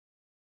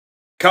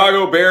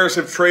Chicago Bears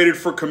have traded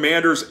for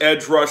Commanders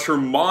edge rusher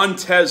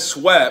Montez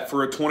Sweat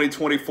for a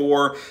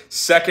 2024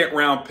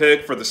 second-round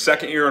pick. For the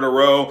second year in a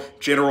row,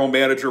 general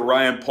manager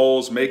Ryan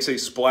Poles makes a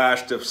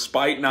splash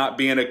despite not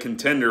being a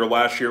contender.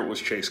 Last year it was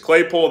Chase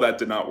Claypool. That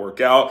did not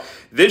work out.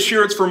 This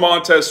year it's for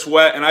Montez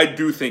Sweat, and I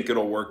do think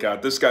it'll work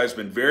out. This guy's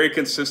been very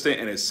consistent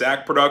in his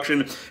sack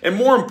production, and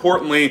more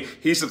importantly,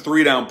 he's a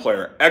three-down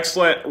player.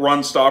 Excellent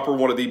run stopper,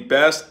 one of the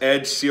best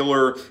edge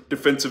sealer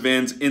defensive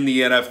ends in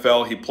the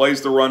NFL. He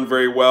plays the run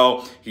very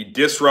well. He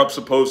disrupts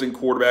opposing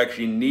quarterbacks.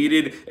 You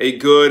needed a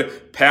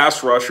good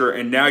pass rusher,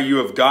 and now you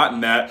have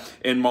gotten that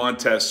in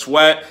Montez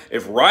Sweat.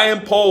 If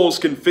Ryan Poles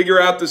can figure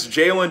out this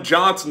Jalen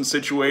Johnson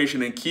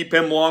situation and keep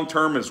him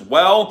long-term as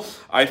well,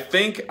 I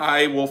think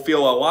I will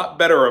feel a lot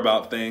better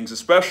about things,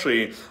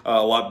 especially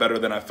a lot better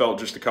than I felt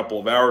just a couple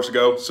of hours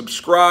ago.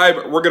 Subscribe.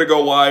 We're going to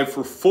go live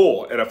for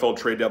full NFL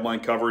trade deadline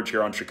coverage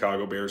here on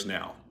Chicago Bears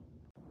Now.